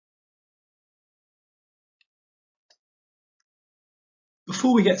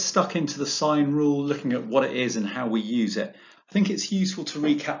Before we get stuck into the sine rule, looking at what it is and how we use it, I think it's useful to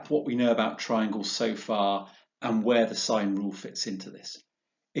recap what we know about triangles so far and where the sine rule fits into this.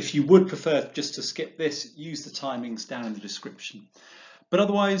 If you would prefer just to skip this, use the timings down in the description. But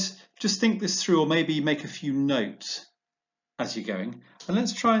otherwise, just think this through or maybe make a few notes as you're going. And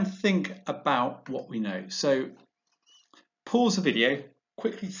let's try and think about what we know. So pause the video,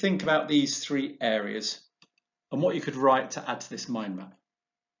 quickly think about these three areas and what you could write to add to this mind map.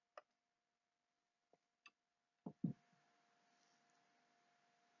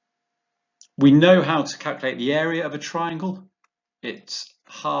 We know how to calculate the area of a triangle. It's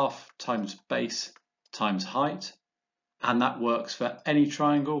half times base times height, and that works for any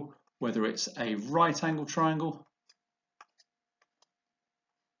triangle, whether it's a right angle triangle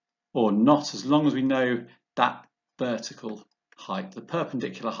or not, as long as we know that vertical height, the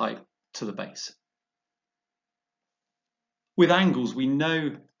perpendicular height to the base. With angles, we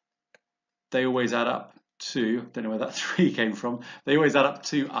know they always add up to, don't know where that 3 came from, they always add up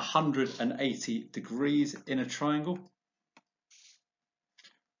to 180 degrees in a triangle.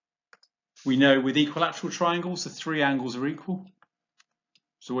 We know with equilateral triangles, the 3 angles are equal.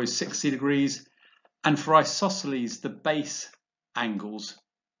 It's always 60 degrees. And for isosceles, the base angles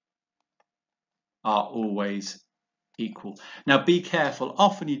are always equal. Now be careful,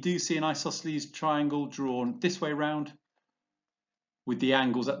 often you do see an isosceles triangle drawn this way round with the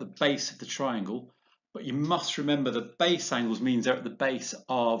angles at the base of the triangle, but you must remember the base angles means they're at the base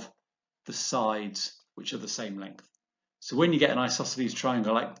of the sides, which are the same length. So when you get an isosceles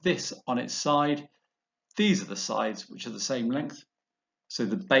triangle like this on its side, these are the sides which are the same length. So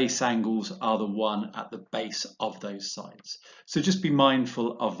the base angles are the one at the base of those sides. So just be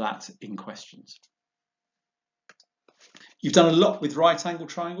mindful of that in questions. You've done a lot with right angle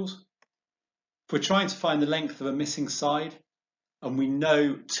triangles. If we're trying to find the length of a missing side and we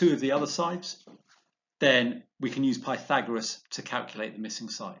know 2 of the other sides, then we can use Pythagoras to calculate the missing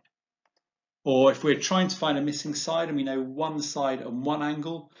side. Or if we're trying to find a missing side and we know 1 side and 1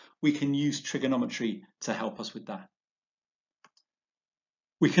 angle, we can use trigonometry to help us with that.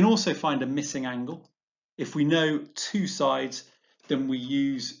 We can also find a missing angle. If we know 2 sides, then we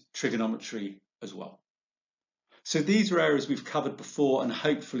use trigonometry as well. So these are areas we've covered before and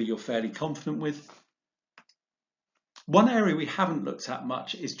hopefully you're fairly confident with. One area we haven't looked at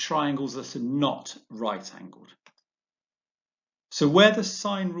much is triangles that are not right angled. So where the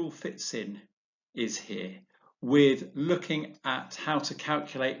sine rule fits in is here, with looking at how to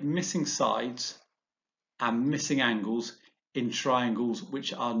calculate missing sides and missing angles in triangles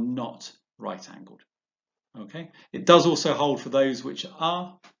which are not right angled. Okay, it does also hold for those which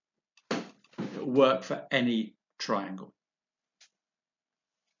are. It will work for any triangle.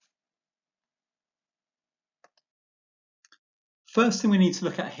 First thing we need to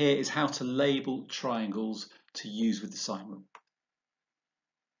look at here is how to label triangles to use with the sine rule.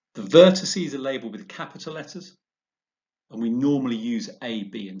 The vertices are labelled with capital letters, and we normally use A,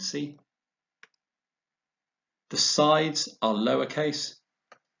 B, and C. The sides are lowercase,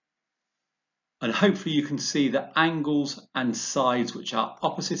 and hopefully you can see that angles and sides which are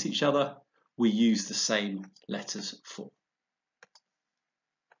opposite each other, we use the same letters for.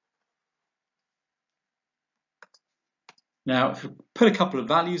 Now, if we put a couple of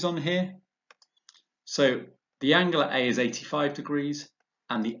values on here, so the angle at A is 85 degrees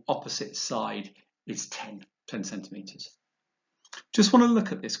and the opposite side is 10 centimeters. Just want to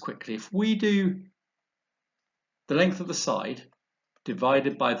look at this quickly. If we do the length of the side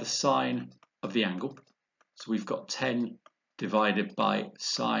divided by the sine of the angle, so we've got 10 divided by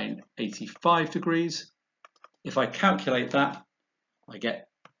sine 85 degrees. If I calculate that, I get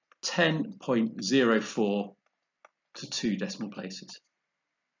 10.04 to 2 decimal places.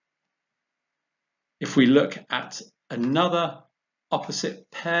 If we look at another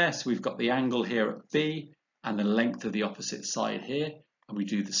opposite pair, so we've got the angle here at B and the length of the opposite side here, and we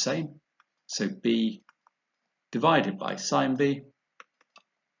do the same. So B divided by sine B.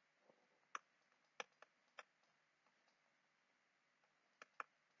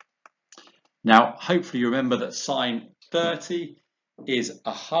 Now, hopefully you remember that sine 30 is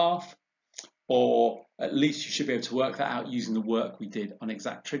a half, or at least you should be able to work that out using the work we did on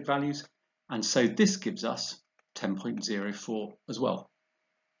exact trig values. And so this gives us 10.04 as well.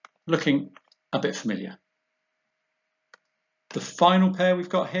 Looking a bit familiar. The final pair we've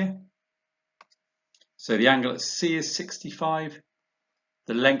got here. So the angle at C is 65.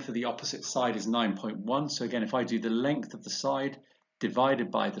 The length of the opposite side is 9.1. So again, if I do the length of the side divided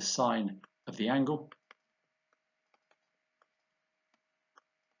by the sine of the angle,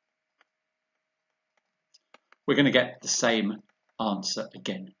 we're going to get the same answer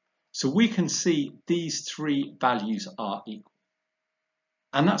again. So we can see these three values are equal.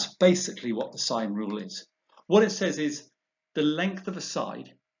 And that's basically what the sine rule is. What it says is the length of a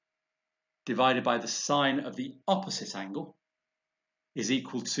side divided by the sine of the opposite angle is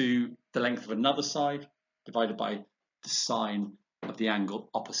equal to the length of another side divided by the sine of the angle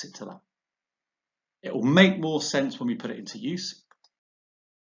opposite to that. It will make more sense when we put it into use.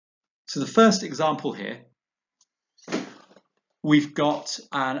 So the first example here, we've got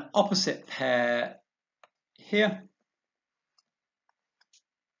an opposite pair here,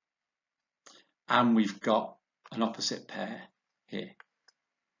 and we've got an opposite pair here.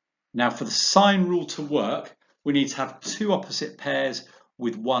 Now for the sine rule to work, we need to have two opposite pairs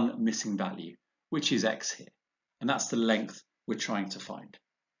with one missing value, which is x here. And that's the length we're trying to find.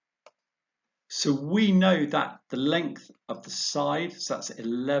 So we know that the length of the side, so that's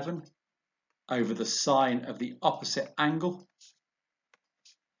 11, over the sine of the opposite angle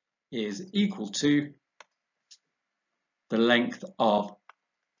is equal to the length of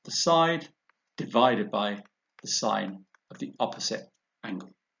the side divided by the sine of the opposite angle.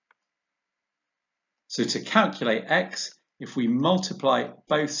 So to calculate x, if we multiply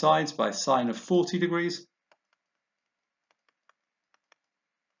both sides by sine of 40 degrees,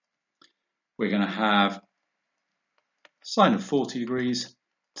 we're going to have sine of 40 degrees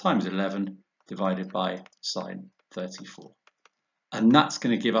times 11 divided by sine 34. And that's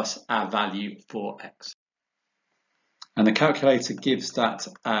going to give us our value for x. And the calculator gives that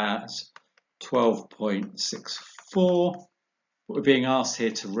as 12.64. But we're being asked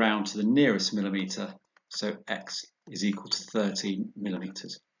here to round to the nearest millimetre, so x is equal to 13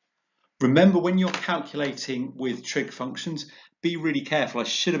 millimetres. Remember, when you're calculating with trig functions, be really careful. I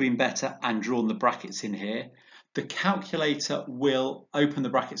should have been better and drawn the brackets in here. The calculator will open the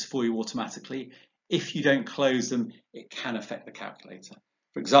brackets for you automatically. If you don't close them, it can affect the calculator.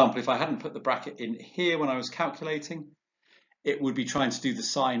 For example, if I hadn't put the bracket in here when I was calculating, it would be trying to do the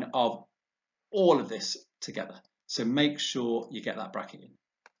sine of all of this together. So make sure you get that bracket in.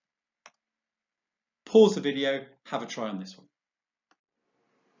 Pause the video, have a try on this one.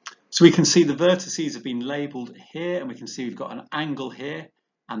 So we can see the vertices have been labelled here, and we can see we've got an angle here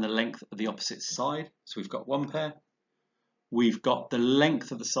and the length of the opposite side. So we've got one pair. We've got the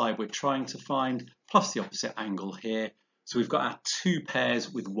length of the side we're trying to find plus the opposite angle here. So we've got our two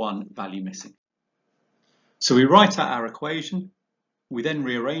pairs with one value missing. So we write out our equation, we then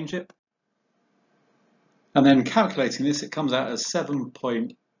rearrange it, and then calculating this, it comes out as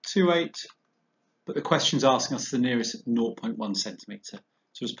 7.28, but the question's asking us the nearest 0.1 centimetre.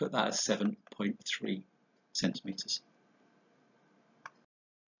 So let's put that as 7.3 centimetres.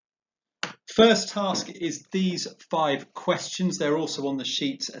 First task is these 5 questions. They're also on the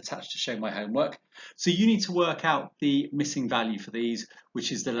sheet attached to show my homework. So you need to work out the missing value for these,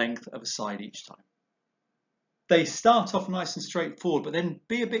 which is the length of a side each time. They start off nice and straightforward, but then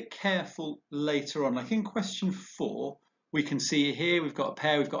be a bit careful later on. Like in question 4, we can see here we've got a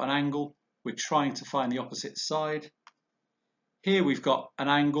pair, we've got an angle. We're trying to find the opposite side. Here we've got an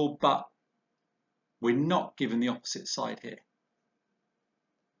angle, but we're not given the opposite side here.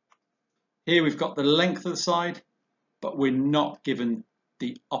 Here we've got the length of the side, but we're not given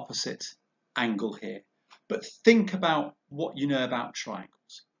the opposite angle here. But think about what you know about triangles.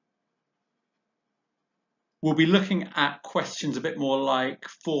 We'll be looking at questions a bit more like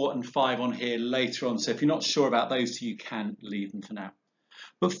 4 and 5 on here later on. So if you're not sure about those two, you can leave them for now.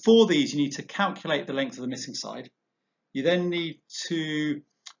 But for these, you need to calculate the length of the missing side. You then need to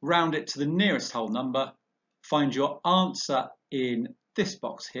round it to the nearest whole number, find your answer in this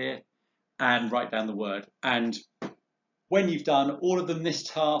box here, and write down the word. And when you've done all of them, this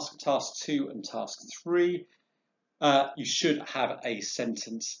task, task 2 and task 3, you should have a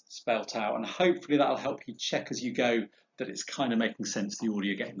sentence spelt out, and hopefully that'll help you check as you go that it's kind of making sense, the order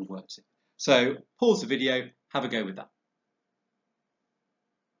you're getting the words in. So pause the video, have a go with that.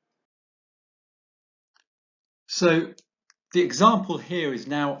 So the example here is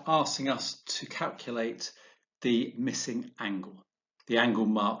now asking us to calculate the missing angle, the angle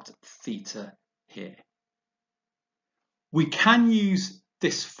marked theta here. We can use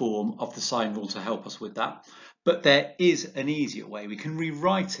this form of the sine rule to help us with that, but there is an easier way. We can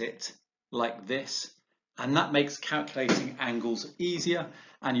rewrite it like this, and that makes calculating angles easier,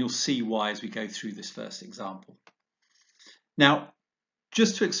 and you'll see why as we go through this first example. Now,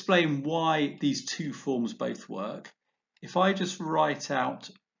 just to explain why these two forms both work, if I just write out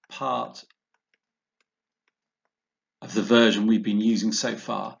part of the version we've been using so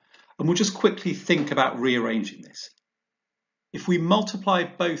far, and we'll just quickly think about rearranging this. If we multiply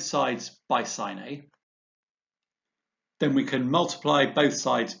both sides by sine A, Then we can multiply both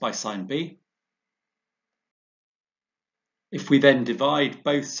sides by sine B. If we then divide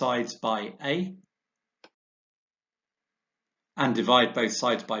both sides by A and divide both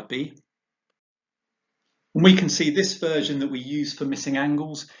sides by B, and we can see this version that we use for missing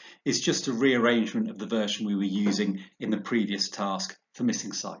angles is just a rearrangement of the version we were using in the previous task for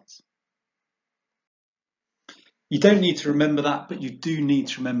missing sides. You don't need to remember that, but you do need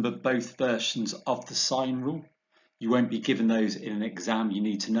to remember both versions of the sine rule. You won't be given those in an exam, you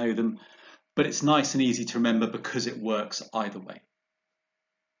need to know them, but it's nice and easy to remember because it works either way.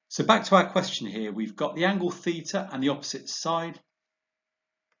 So back to our question here, we've got the angle theta and the opposite side,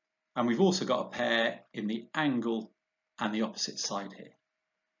 and we've also got a pair in the angle and the opposite side here.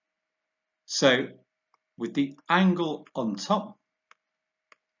 So with the angle on top,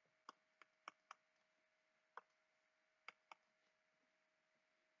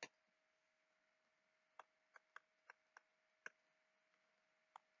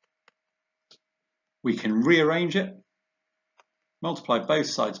 we can rearrange it, multiply both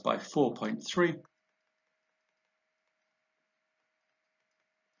sides by 4.3,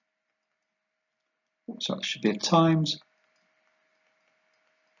 so that should be a times.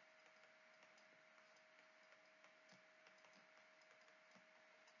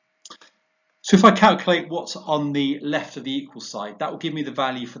 So if I calculate what's on the left of the equal side, that will give me the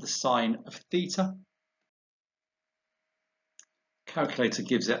value for the sine of theta. Calculator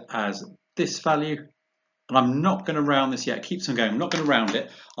gives it as this value, and I'm not going to round this yet, it keeps on going, I'm not going to round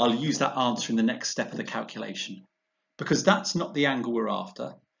it, I'll use that answer in the next step of the calculation, because that's not the angle we're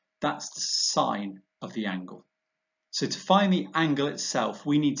after, that's the sine of the angle. So to find the angle itself,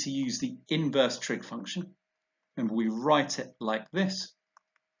 we need to use the inverse trig function. Remember, we write it like this,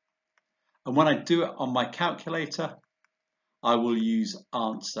 and when I do it on my calculator, I will use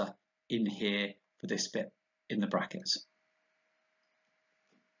answer in here for this bit in the brackets.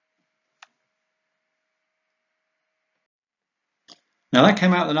 Now that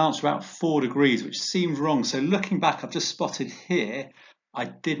came out with an answer about 4 degrees, which seemed wrong. So looking back, I've just spotted here, I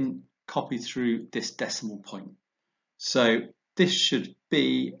didn't copy through this decimal point. So this should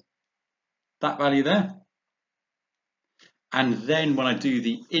be that value there. And then when I do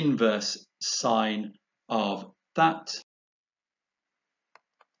the inverse sine of that,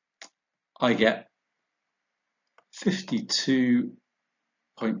 I get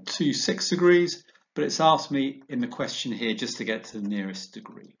 52.26 degrees. But it's asked me in the question here just to get to the nearest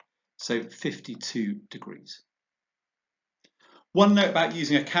degree. So 52 degrees. One note about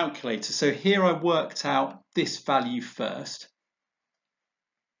using a calculator. So here I worked out this value first,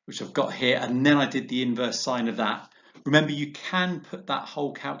 which I've got here, and then I did the inverse sine of that. Remember, you can put that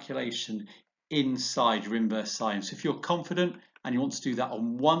whole calculation inside your inverse sine. So if you're confident and you want to do that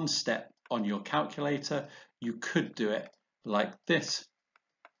on one step on your calculator, you could do it like this.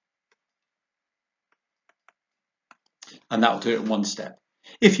 And that will do it in one step.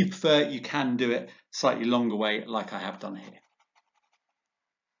 If you prefer, you can do it slightly longer way like I have done here.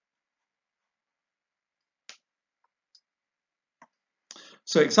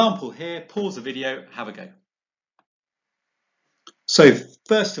 So example here, pause the video, have a go. So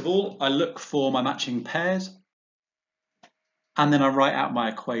first of all, I look for my matching pairs, and then I write out my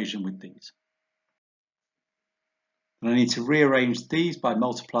equation with these. And I need to rearrange these by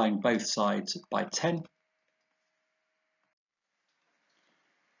multiplying both sides by 10.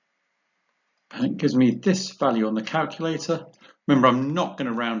 And it gives me this value on the calculator. Remember, I'm not going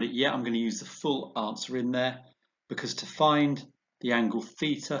to round it yet. I'm going to use the full answer in there, because to find the angle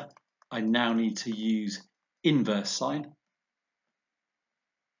theta, I now need to use inverse sine.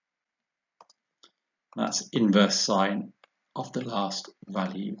 That's inverse sine of the last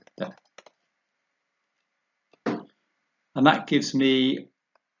value there. And that gives me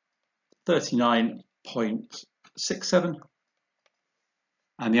 39.67.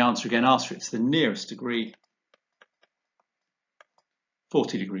 And the answer again, after it's the nearest degree,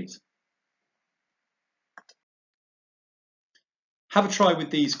 40 degrees. Have a try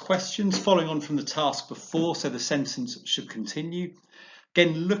with these questions following on from the task before, so the sentence should continue.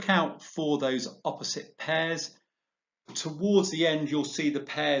 Again, look out for those opposite pairs. Towards the end, you'll see the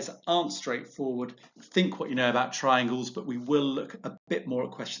pairs aren't straightforward. Think what you know about triangles, but we will look a bit more at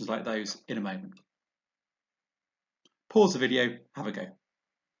questions like those in a moment. Pause the video, have a go.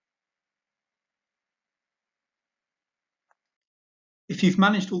 If you've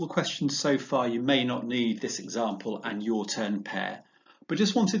managed all the questions so far, you may not need this example and your turn pair, but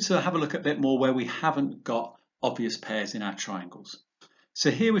just wanted to have a look at a bit more where we haven't got obvious pairs in our triangles.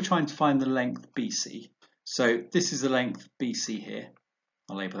 So here we're trying to find the length BC. So this is the length BC here.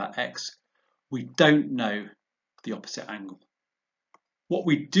 I'll label that X. We don't know the opposite angle. What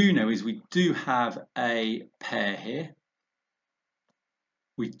we do know is we do have a pair here.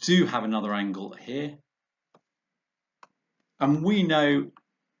 We do have another angle here. And we know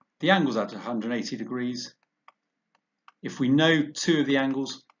the angle's at 180 degrees. If we know two of the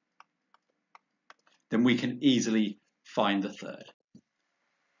angles, then we can easily find the third.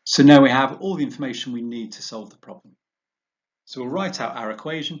 So now we have all the information we need to solve the problem. So we'll write out our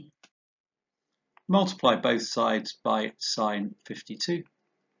equation, multiply both sides by sine 52.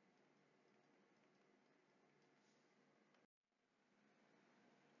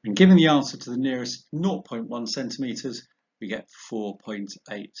 And given the answer to the nearest 0.1 centimetres, we get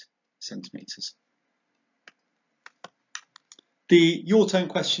 4.8 centimetres. The your turn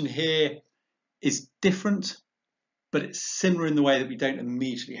question here is different, but it's similar in the way that we don't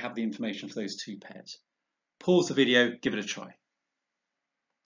immediately have the information for those two pairs. Pause the video, give it a try.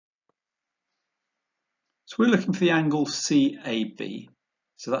 So we're looking for the angle CAB.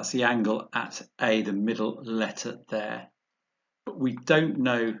 So that's the angle at A, the middle letter there. But we don't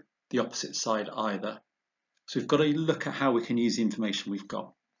know the opposite side either. So we've got to look at how we can use the information we've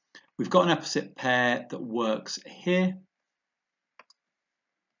got. We've got an opposite pair that works here.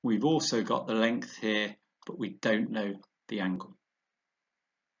 We've also got the length here, but we don't know the angle.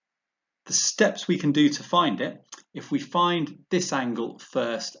 The steps we can do to find it, if we find this angle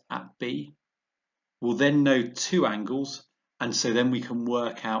first at B, we'll then know two angles, and so then we can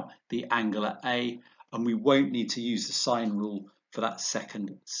work out the angle at A, and we won't need to use the sine rule for that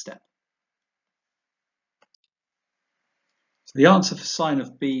second step. So the answer for sine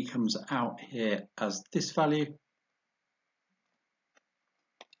of B comes out here as this value.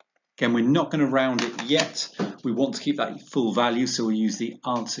 Again, we're not going to round it yet. We want to keep that full value, so we'll use the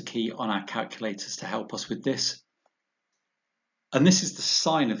answer key on our calculators to help us with this. And this is the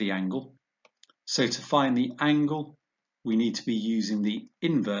sine of the angle. So to find the angle, we need to be using the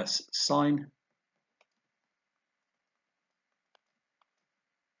inverse sine.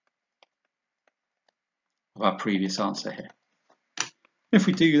 Of our previous answer here. If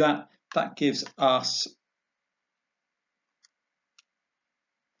we do that, that gives us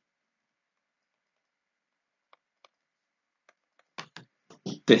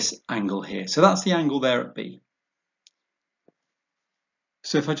this angle here. So that's the angle there at B.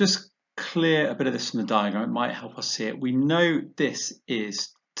 So if I just clear a bit of this from the diagram, it might help us see it. We know this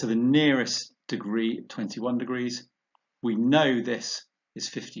is to the nearest degree 21 degrees. We know this is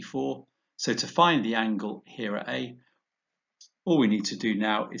 54. So to find the angle here at A, all we need to do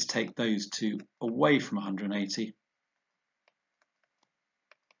now is take those two away from 180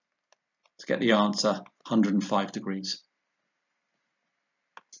 to get the answer 105 degrees.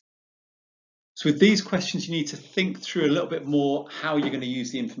 So with these questions, you need to think through a little bit more how you're going to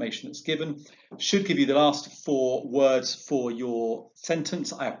use the information that's given. It should give you the last 4 words for your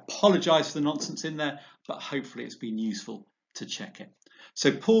sentence. I apologise for the nonsense in there, but hopefully it's been useful to check it.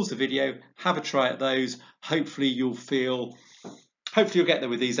 So pause the video, have a try at those. Hopefully you'll get there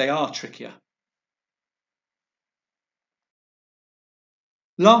with these. They are trickier.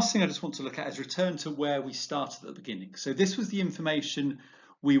 Last thing I just want to look at is return to where we started at the beginning. So this was the information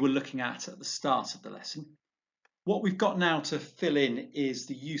we were looking at the start of the lesson. What we've got now to fill in is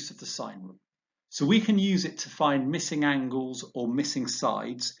the use of the sine rule. So we can use it to find missing angles or missing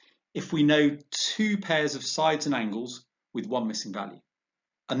sides if we know two pairs of sides and angles with one missing value.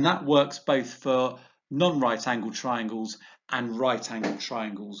 And that works both for non-right angle triangles and right angle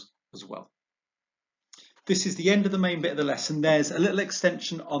triangles as well. This is the end of the main bit of the lesson. There's a little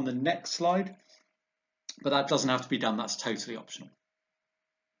extension on the next slide, but that doesn't have to be done. That's totally optional.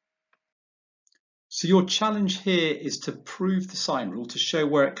 So your challenge here is to prove the sine rule, to show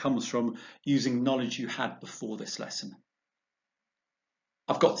where it comes from using knowledge you had before this lesson.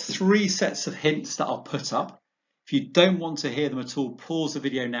 I've got 3 sets of hints that I'll put up. If you don't want to hear them at all, pause the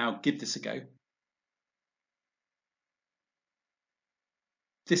video now, give this a go.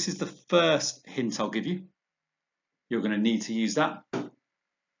 This is the first hint I'll give you. You're going to need to use that. In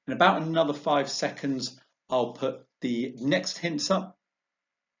about another 5 seconds, I'll put the next hints up.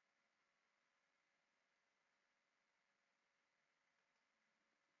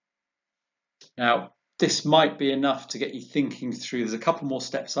 Now, this might be enough to get you thinking through. There's a couple more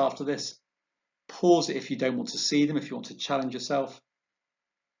steps after this. Pause it if you don't want to see them, if you want to challenge yourself.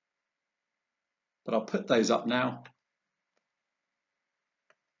 But I'll put those up now.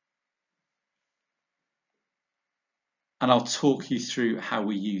 And I'll talk you through how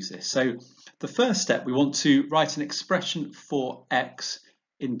we use this. So the first step, we want to write an expression for x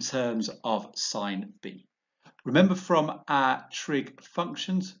in terms of sine b. Remember from our trig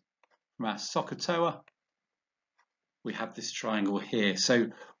functions, from our SOHCAHTOA, we have this triangle here. So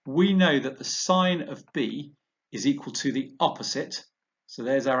we know that the sine of B is equal to the opposite. So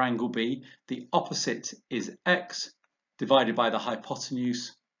there's our angle B. The opposite is x divided by the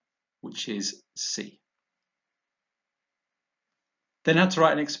hypotenuse, which is C. Then I had to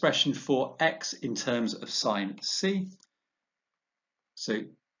write an expression for x in terms of sine C. So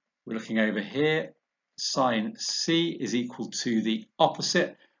we're looking over here. Sine C is equal to the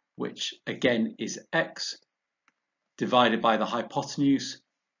opposite, which again is x, divided by the hypotenuse,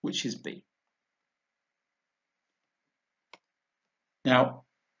 which is B. Now,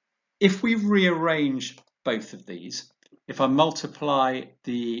 if we rearrange both of these, if I multiply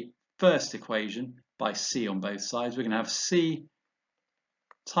the first equation by C on both sides, we're going to have C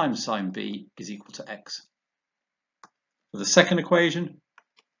times sine B is equal to x. For the second equation,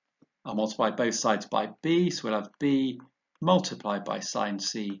 I'll multiply both sides by B, so we'll have B multiplied by sine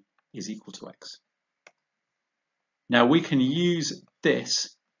C is equal to x. Now we can use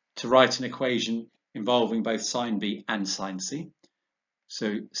this to write an equation involving both sine B and sine C.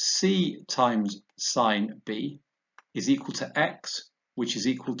 So C times sine B is equal to x, which is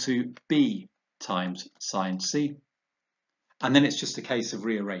equal to B times sine C. And then it's just a case of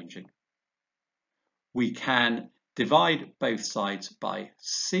rearranging. We can divide both sides by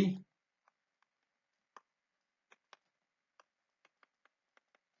C.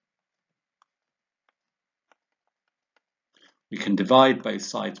 We can divide both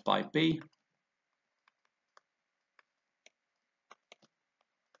sides by B.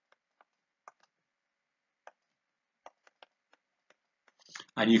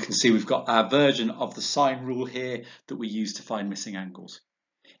 And you can see we've got our version of the sine rule here that we use to find missing angles.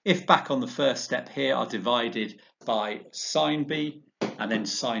 If back on the first step here are divided by sine B and then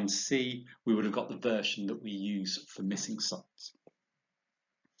sine C, we would have got the version that we use for missing sides.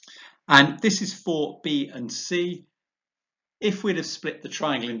 And this is for B and C. If we'd have split the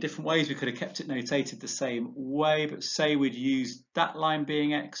triangle in different ways, we could have kept it notated the same way, but say we'd used that line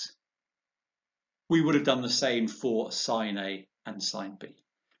being x, we would have done the same for sine A and sine B.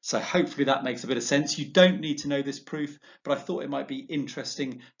 So hopefully that makes a bit of sense. You don't need to know this proof, but I thought it might be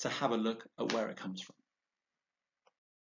interesting to have a look at where it comes from.